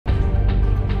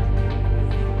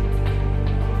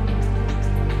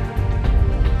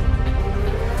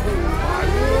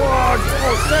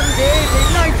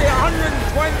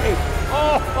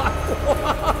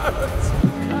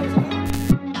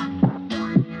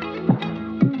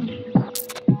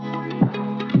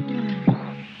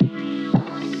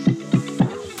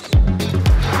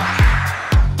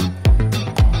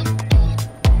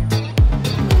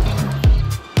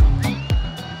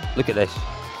at this,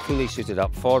 fully suited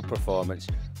up Ford Performance,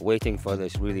 waiting for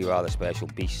this really rather special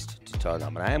beast to turn up.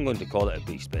 And I am going to call it a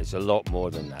beast, but it's a lot more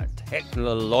than that.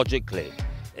 Technologically,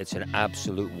 it's an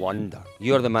absolute wonder.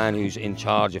 You're the man who's in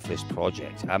charge of this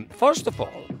project. First of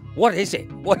all, what is it?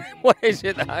 What is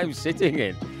it that I'm sitting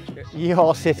in? You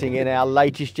are sitting in our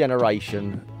latest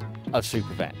generation of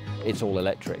SuperVan. It's all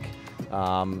electric.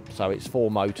 So it's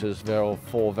 4 motors,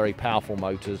 4 very powerful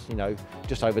motors, you know,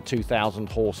 just over 2,000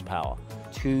 horsepower.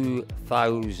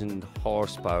 2,000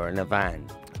 horsepower in a van.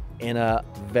 In a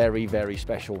very, very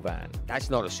special van. That's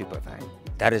not a super van.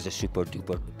 That is a super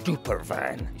duper duper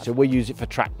van. So we use it for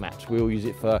track maps, we'll use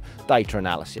it for data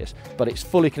analysis, but it's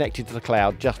fully connected to the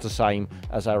cloud, just the same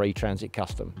as our eTransit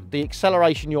Custom. The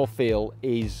acceleration you'll feel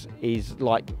is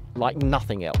like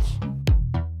nothing else.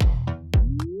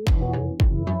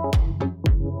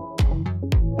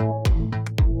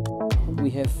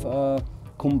 We have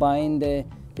combined the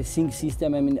sync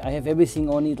system. I mean, I have everything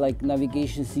on it, like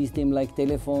navigation system, like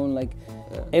telephone, like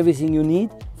everything you need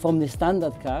from the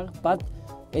standard car. But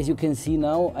as you can see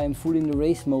now, I'm full in the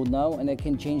race mode now, and I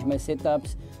can change my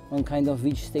setups on kind of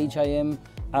which stage I am,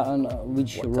 on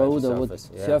which road or what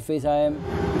surface I am.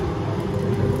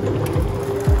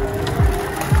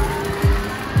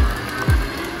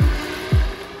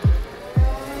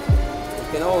 You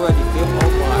can already feel, oh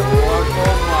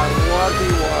my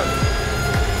wordy word.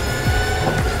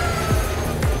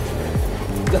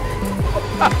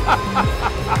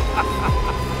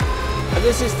 And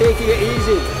this is taking it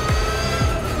easy.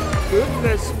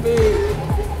 Goodness me.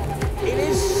 It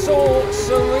is so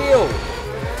surreal.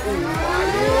 Oh my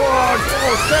word.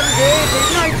 Oh, 70,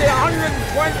 80, 90,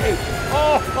 120.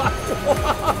 Oh my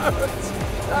word.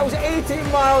 That was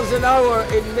 18 miles an hour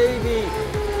in maybe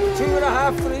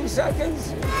 2.5, 3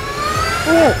 seconds.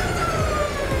 Oh!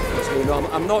 No,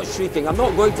 I'm not shrieking. I'm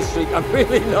not going to shriek. I'm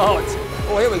really not.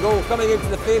 Oh, here we go. Coming into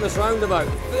the famous roundabout.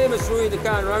 Famous Rue de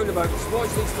Cannes roundabout. Just watch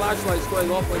these flashlights going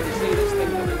off when you see this thing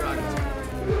coming round.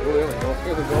 Oh, here we go.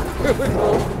 Here we go. Here we go.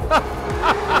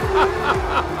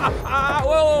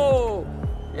 Whoa!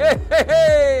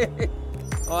 Yay!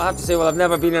 Oh, I have to say, well, I've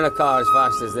never been in a car as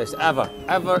fast as this. Ever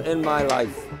in my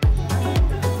life.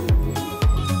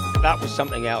 That was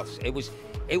something else. It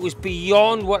was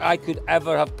beyond what I could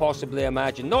ever have possibly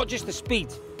imagined. Not just the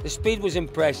speed. The speed was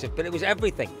impressive, but it was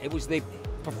everything. It was the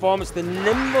performance, the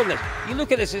nimbleness. You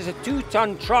look at this as a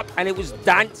 2-ton truck, and it was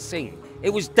dancing. It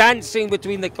was dancing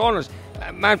between the corners.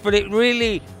 Manfred, it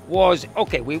really was,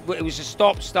 okay, it was a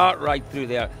stop-start right through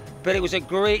there, but it was a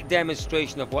great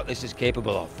demonstration of what this is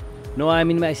capable of. No, I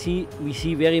mean, we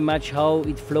see very much how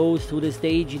it flows through the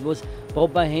stage. It was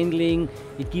proper handling.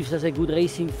 It gives us a good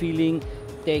racing feeling.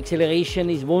 The acceleration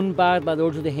is one part, but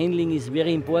also the handling is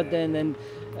very important. And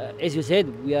as you said,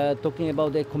 we are talking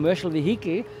about a commercial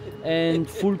vehicle and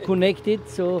full connected.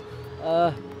 So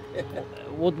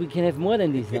what we can have more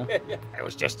than this, huh? It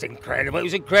was just incredible. It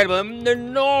was incredible. An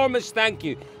enormous thank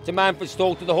you to Manfred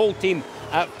Stohl, to the whole team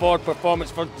at Ford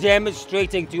Performance for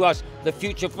demonstrating to us the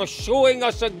future, for showing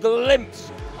us a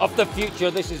glimpse of the future.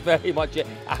 This is very much it.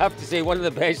 I have to say, one of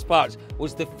the best parts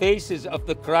was the faces of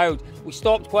the crowd. We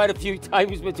stopped quite a few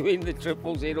times between the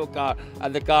 000 car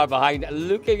and the car behind,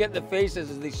 looking at the faces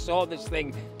as they saw this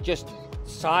thing just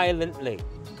silently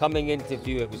coming into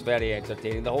view. It was very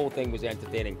entertaining. The whole thing was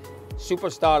entertaining.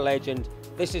 Superstar legend.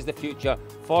 This is the future.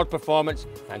 Ford Performance,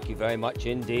 thank you very much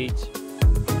indeed.